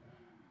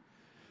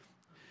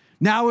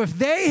 Now, if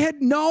they had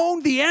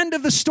known the end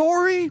of the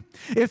story,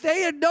 if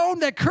they had known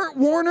that Kurt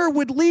Warner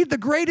would lead the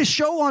greatest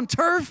show on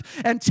turf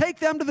and take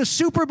them to the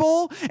Super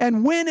Bowl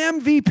and win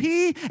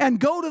MVP and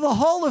go to the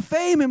Hall of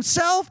Fame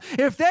himself,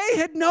 if they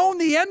had known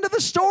the end of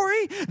the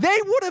story, they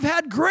would have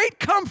had great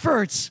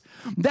comforts.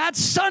 That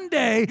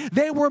Sunday,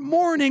 they were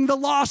mourning the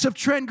loss of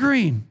Trent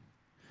Green.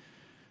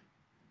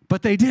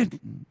 But they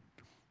didn't.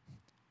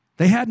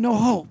 They had no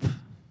hope.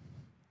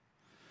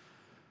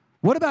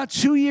 What about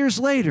 2 years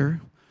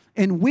later,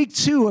 in week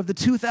 2 of the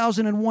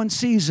 2001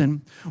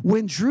 season,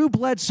 when Drew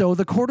Bledsoe,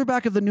 the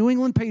quarterback of the New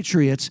England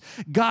Patriots,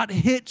 got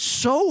hit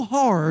so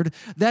hard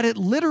that it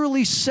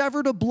literally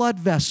severed a blood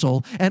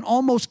vessel and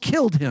almost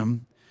killed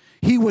him?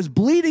 He was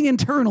bleeding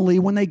internally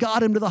when they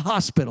got him to the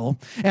hospital,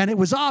 and it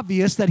was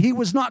obvious that he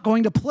was not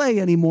going to play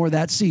anymore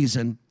that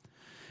season.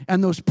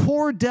 And those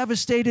poor,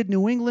 devastated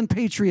New England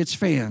Patriots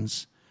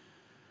fans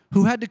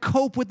who had to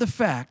cope with the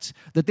fact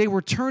that they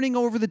were turning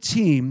over the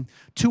team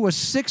to a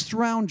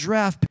 6th-round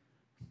draft pick.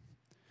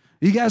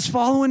 You guys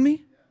following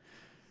me?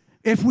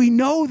 If we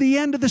know the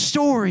end of the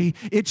story,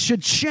 it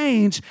should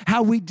change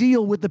how we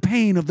deal with the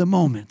pain of the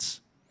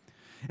moments.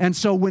 And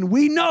so when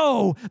we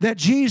know that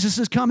Jesus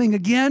is coming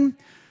again,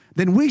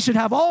 then we should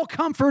have all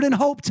comfort and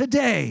hope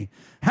today.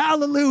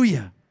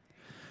 Hallelujah.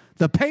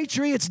 The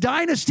Patriots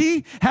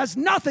dynasty has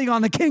nothing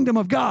on the kingdom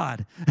of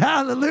God.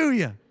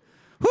 Hallelujah.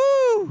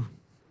 Woo!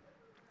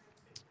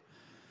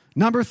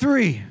 Number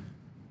 3,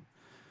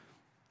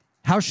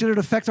 how should it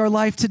affect our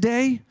life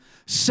today?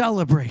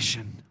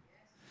 Celebration.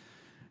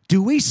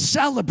 Do we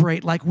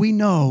celebrate like we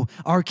know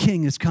our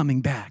King is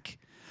coming back?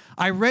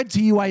 I read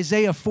to you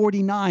Isaiah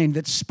 49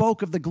 that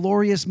spoke of the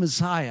glorious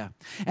Messiah.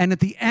 And at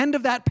the end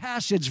of that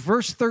passage,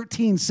 verse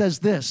 13 says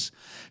this: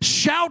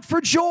 "Shout for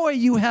joy,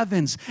 you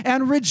heavens,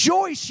 and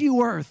rejoice,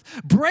 you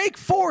earth. Break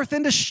forth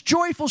into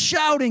joyful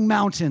shouting,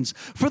 mountains.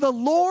 For the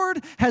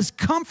Lord has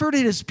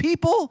comforted his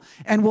people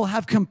and will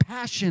have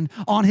compassion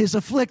on his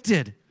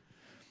afflicted."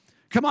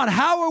 Come on,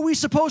 how are we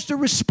supposed to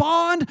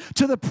respond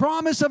to the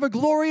promise of a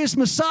glorious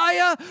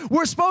Messiah?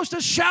 We're supposed to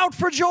shout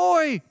for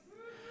joy.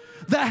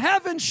 The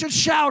heavens should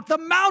shout. The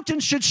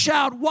mountains should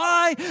shout.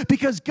 Why?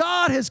 Because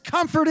God has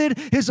comforted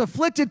his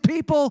afflicted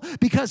people,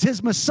 because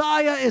his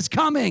Messiah is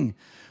coming.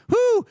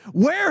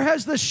 Where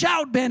has the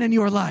shout been in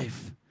your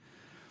life?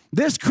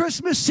 This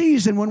Christmas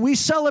season, when we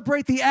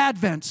celebrate the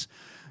Advent,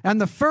 and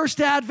the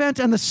first Advent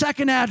and the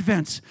second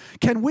Advent,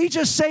 can we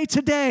just say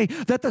today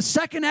that the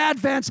second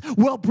Advent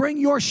will bring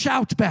your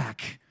shout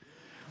back?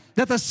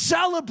 That the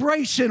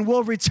celebration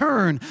will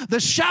return.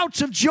 The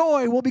shouts of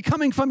joy will be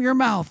coming from your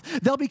mouth.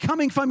 They'll be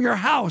coming from your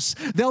house.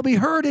 They'll be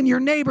heard in your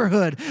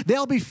neighborhood.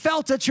 They'll be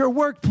felt at your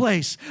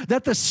workplace.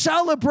 That the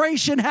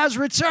celebration has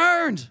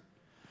returned.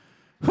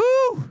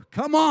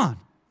 Come on.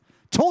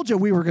 Told you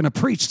we were going to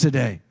preach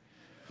today.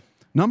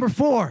 Number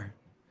 4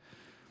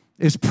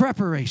 is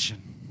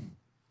preparation.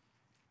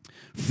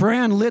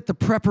 Fran lit the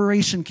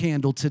preparation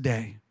candle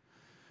today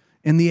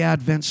in the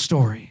Advent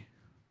story.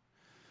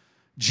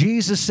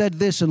 Jesus said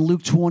this in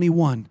Luke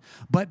 21,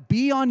 "But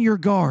be on your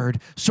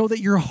guard so that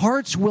your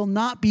hearts will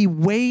not be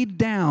weighed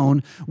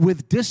down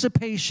with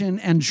dissipation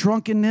and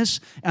drunkenness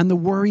and the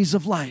worries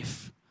of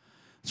life."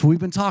 That's what we've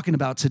been talking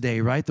about today,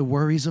 right? The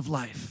worries of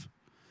life.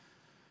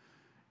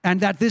 "And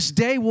that this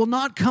day will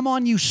not come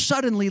on you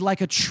suddenly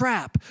like a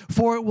trap,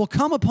 for it will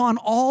come upon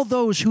all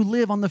those who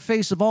live on the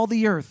face of all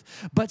the earth.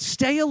 But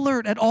stay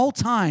alert at all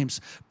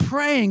times,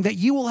 praying that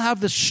you will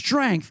have the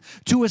strength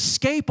to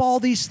escape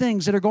all these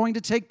things that are going to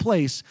take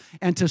place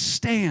and to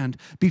stand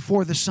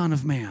before the Son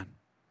of Man."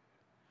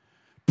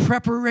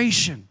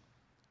 Preparation.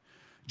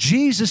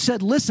 Jesus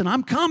said, listen,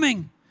 I'm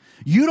coming.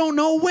 You don't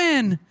know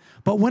when,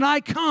 but when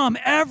I come,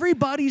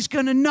 everybody's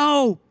going to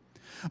know.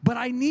 But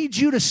I need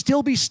you to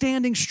still be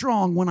standing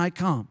strong when I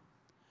come.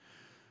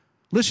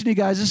 Listen, you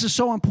guys, this is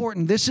so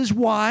important. This is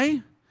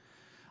why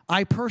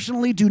I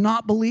personally do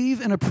not believe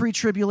in a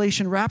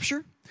pre-tribulation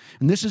rapture.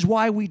 And this is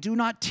why we do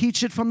not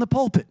teach it from the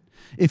pulpit.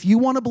 If you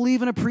want to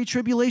believe in a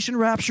pre-tribulation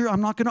rapture,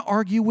 I'm not going to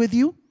argue with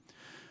you.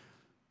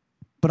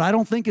 But I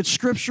don't think it's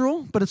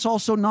scriptural, but it's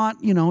also not,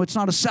 it's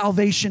not a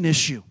salvation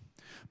issue.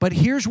 But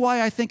here's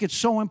why I think it's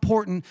so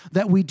important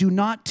that we do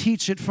not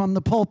teach it from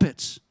the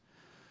pulpits.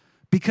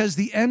 Because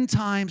the end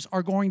times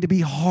are going to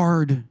be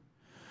hard.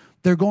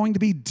 They're going to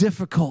be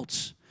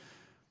difficult.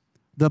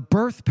 The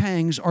birth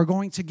pangs are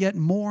going to get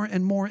more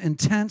and more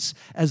intense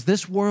as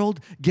this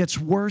world gets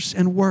worse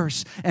and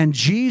worse. And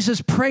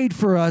Jesus prayed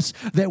for us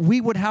that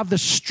we would have the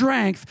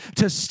strength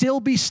to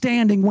still be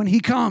standing when he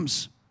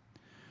comes.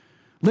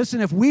 Listen,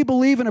 if we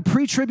believe in a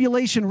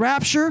pre-tribulation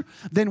rapture,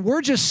 then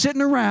we're just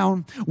sitting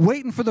around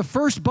waiting for the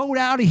first boat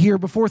out of here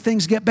before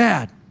things get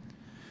bad.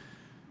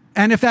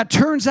 And if that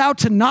turns out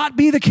to not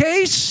be the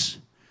case,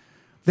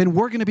 then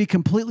we're going to be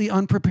completely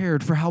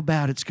unprepared for how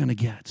bad it's going to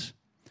get.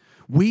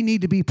 We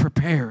need to be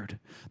prepared.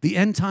 The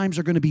end times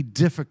are going to be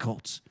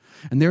difficult.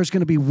 And there's going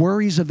to be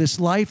worries of this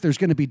life. There's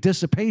going to be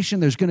dissipation.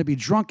 There's going to be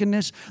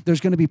drunkenness.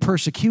 There's going to be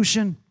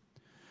persecution.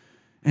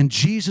 And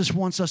Jesus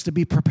wants us to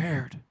be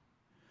prepared.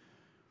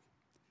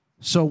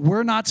 So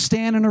we're not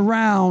standing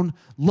around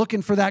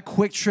looking for that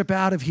quick trip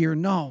out of here.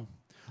 No.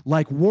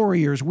 Like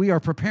warriors, we are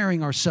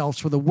preparing ourselves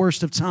for the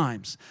worst of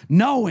times,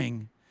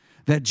 knowing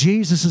that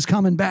Jesus is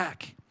coming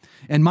back.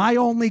 And my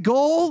only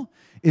goal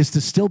is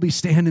to still be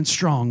standing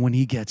strong when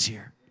he gets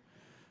here.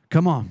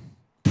 Come on.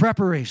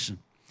 Preparation.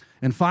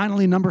 And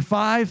finally, number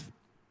 5,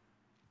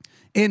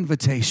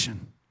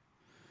 invitation.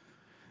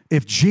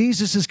 If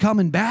Jesus is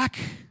coming back,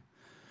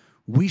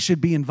 we should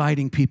be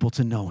inviting people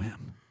to know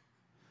him.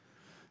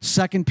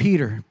 2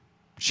 Peter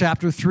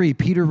chapter 3,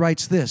 Peter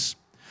writes this,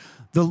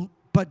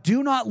 But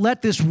do not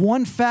let this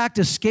one fact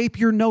escape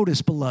your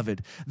notice,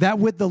 beloved, that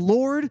with the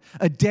Lord,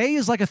 a day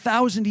is like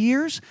 1,000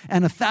 years,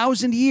 and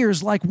 1,000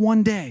 years like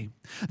one day.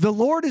 The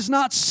Lord is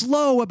not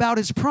slow about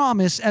his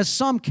promise, as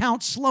some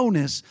count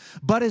slowness,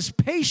 but is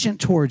patient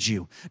towards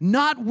you,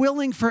 not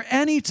willing for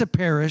any to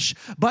perish,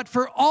 but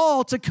for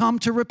all to come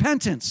to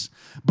repentance.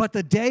 But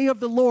the day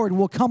of the Lord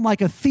will come like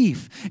a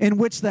thief, in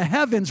which the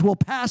heavens will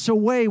pass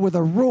away with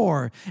a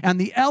roar, and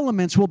the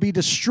elements will be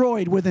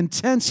destroyed with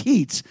intense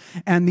heat,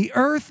 and the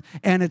earth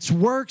and its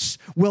works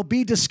will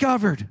be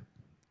discovered.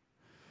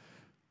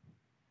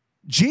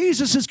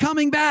 Jesus is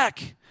coming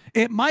back.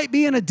 It might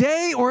be in a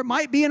day or it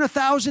might be in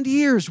 1,000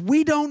 years.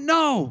 We don't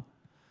know.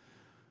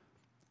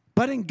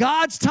 But in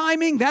God's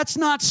timing, that's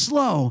not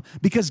slow,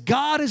 because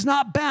God is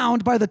not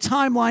bound by the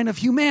timeline of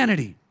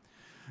humanity.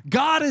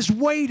 God is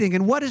waiting.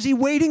 And what is he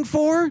waiting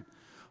for?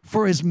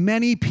 For as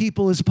many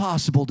people as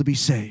possible to be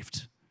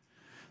saved.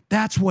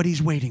 That's what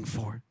he's waiting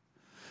for.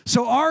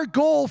 So our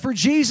goal for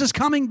Jesus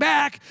coming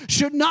back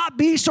should not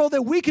be so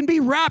that we can be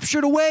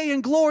raptured away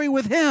in glory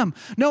with him.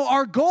 No,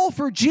 our goal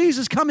for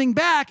Jesus coming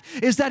back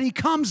is that he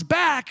comes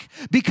back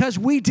because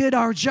we did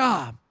our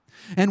job.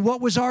 And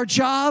what was our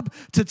job?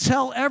 To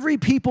tell every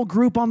people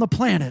group on the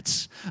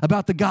planet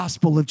about the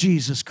gospel of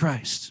Jesus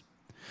Christ.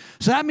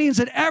 So that means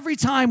that every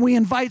time we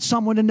invite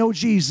someone to know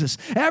Jesus,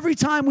 every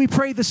time we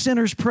pray the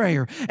sinner's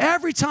prayer,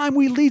 every time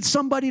we lead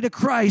somebody to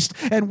Christ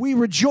and we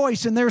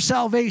rejoice in their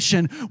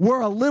salvation,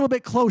 we're a little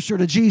bit closer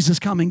to Jesus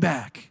coming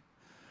back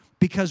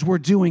because we're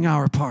doing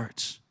our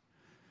parts.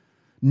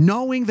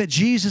 Knowing that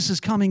Jesus is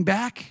coming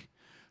back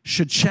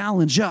should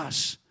challenge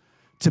us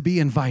to be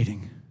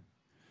inviting.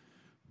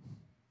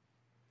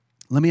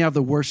 Let me have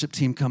the worship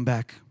team come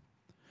back.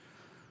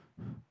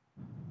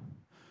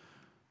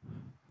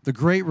 The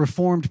great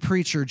Reformed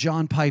preacher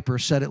John Piper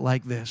said it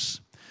like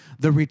this: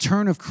 the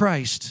return of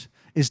Christ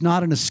is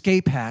not an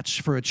escape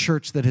hatch for a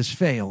church that has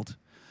failed.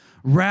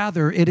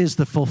 Rather, it is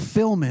the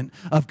fulfillment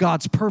of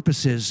God's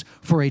purposes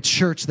for a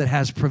church that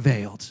has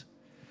prevailed.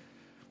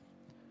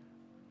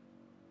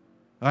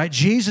 All right,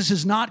 Jesus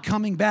is not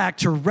coming back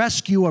to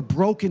rescue a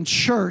broken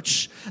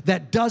church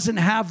that doesn't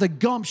have the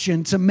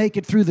gumption to make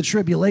it through the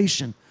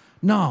tribulation.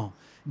 No,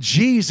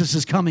 Jesus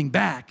is coming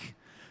back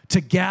to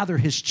gather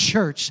his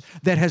church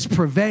that has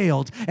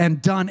prevailed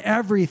and done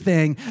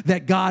everything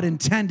that God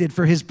intended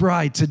for his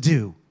bride to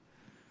do.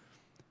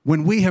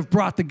 When we have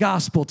brought the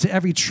gospel to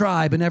every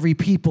tribe and every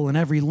people and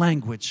every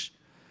language,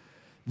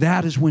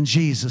 that is when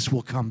Jesus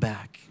will come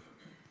back.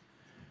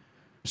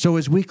 So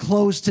as we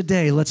close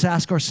today, let's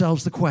ask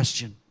ourselves the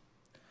question: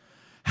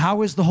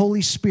 how is the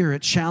Holy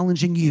Spirit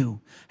challenging you?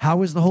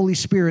 How is the Holy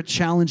Spirit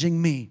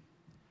challenging me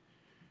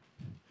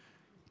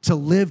to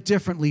live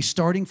differently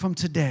starting from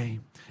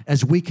today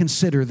as we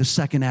consider the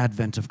second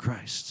advent of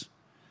Christ?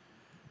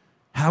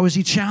 How is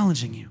he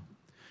challenging you?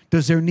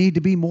 Does there need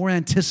to be more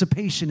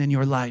anticipation in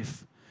your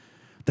life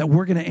that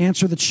we're going to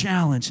answer the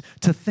challenge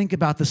to think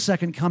about the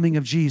second coming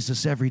of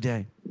Jesus every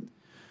day?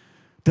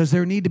 Does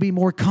there need to be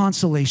more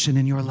consolation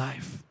in your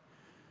life?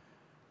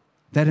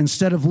 That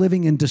instead of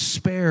living in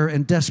despair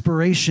and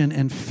desperation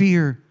and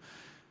fear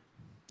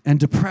and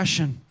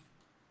depression,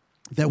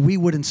 that we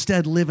would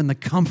instead live in the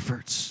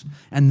comforts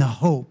and the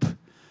hope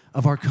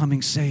of our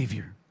coming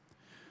Savior?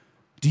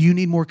 Do you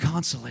need more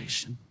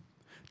consolation?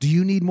 Do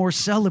you need more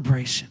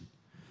celebration?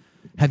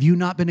 Have you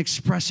not been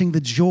expressing the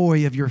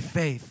joy of your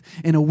faith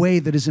in a way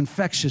that is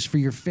infectious for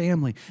your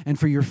family and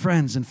for your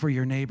friends and for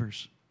your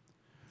neighbors?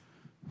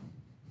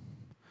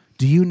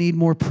 Do you need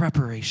more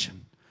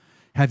preparation?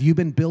 Have you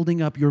been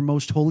building up your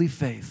most holy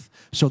faith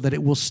so that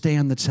it will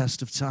stand the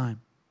test of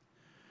time?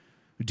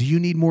 Do you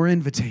need more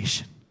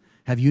invitation?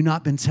 Have you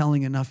not been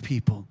telling enough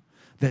people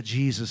that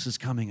Jesus is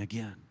coming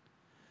again?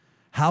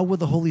 How will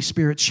the Holy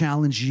Spirit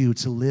challenge you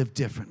to live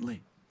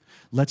differently?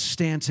 Let's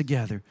stand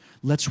together.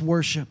 Let's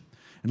worship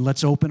and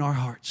let's open our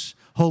hearts.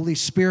 Holy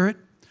Spirit,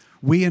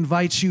 we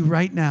invite you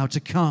right now to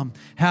come,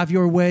 have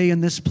your way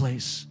in this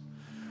place.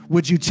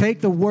 Would you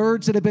take the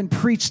words that have been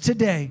preached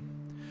today?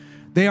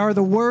 They are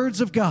the words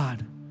of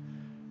God.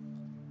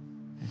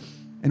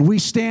 And we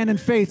stand in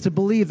faith to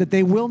believe that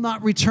they will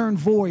not return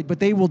void, but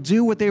they will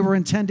do what they were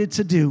intended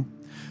to do.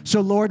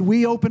 So, Lord,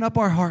 we open up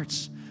our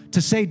hearts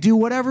to say, do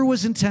whatever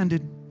was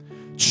intended.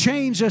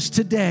 Change us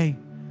today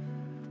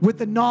with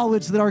the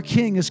knowledge that our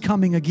King is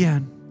coming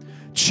again.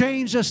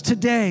 Change us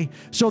today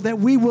so that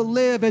we will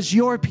live as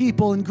your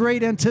people in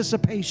great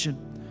anticipation.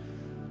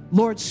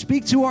 Lord,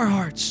 speak to our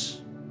hearts.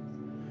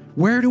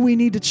 Where do we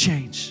need to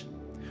change?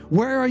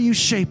 Where are you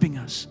shaping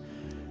us?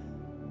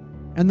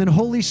 And then,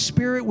 Holy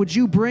Spirit, would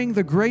you bring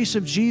the grace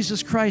of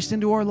Jesus Christ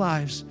into our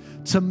lives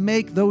to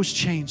make those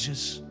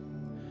changes?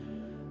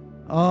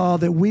 Oh,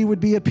 that we would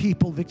be a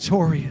people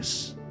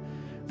victorious,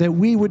 that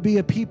we would be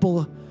a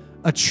people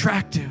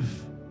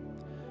attractive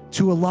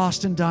to a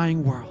lost and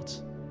dying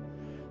world.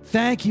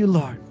 Thank you,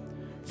 Lord,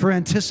 for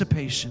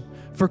anticipation,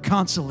 for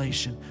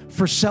consolation,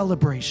 for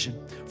celebration,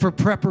 for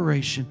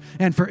preparation,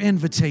 and for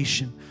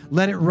invitation.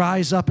 Let it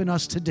rise up in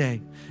us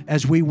today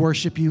as we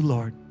worship you,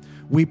 Lord.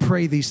 We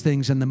pray these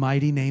things in the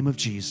mighty name of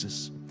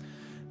Jesus.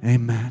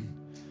 Amen.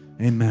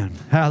 Amen.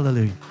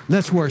 Hallelujah.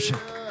 Let's worship.